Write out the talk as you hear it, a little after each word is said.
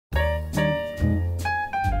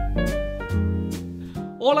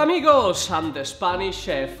Hola amigos, I'm the Spanish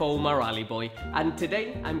chef Omar Boy, and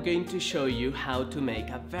today I'm going to show you how to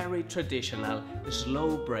make a very traditional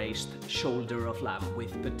slow braised shoulder of lamb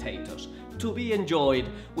with potatoes to be enjoyed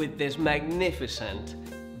with this magnificent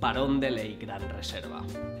Barón de Ley Rioja.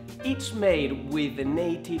 It's made with the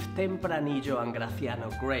native Tempranillo and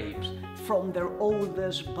Graciano grapes from their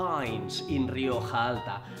oldest vines in Rioja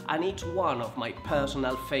Alta, and it's one of my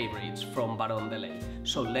personal favorites from Barón de Ley.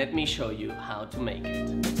 So let me show you how to make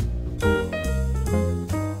it.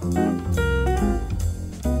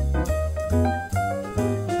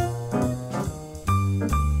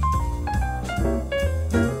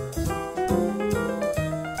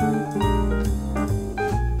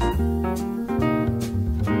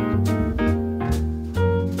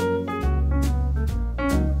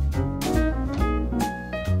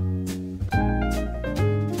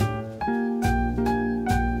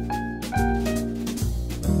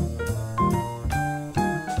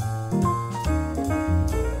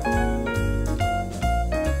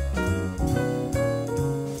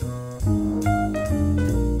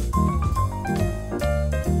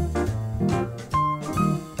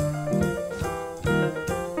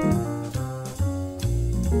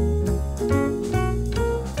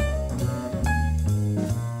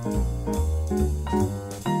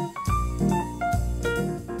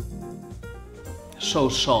 So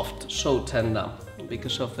soft, so tender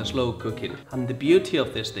because of the slow cooking. And the beauty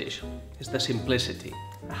of this dish is the simplicity.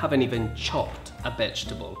 I haven't even chopped a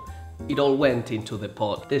vegetable. It all went into the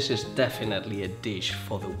pot. This is definitely a dish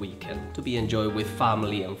for the weekend to be enjoyed with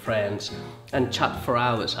family and friends and chat for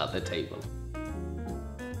hours at the table.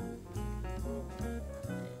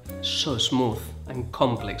 So smooth and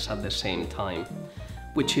complex at the same time,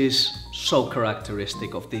 which is so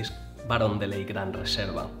characteristic of this Barón de Ley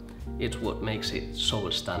Rioja. It's what makes it so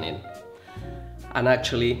stunning. And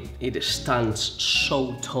actually, it stands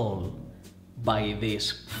so tall by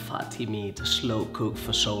this fatty meat slow cooked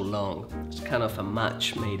for so long. It's kind of a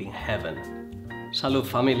match made in heaven. Salud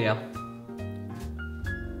familia!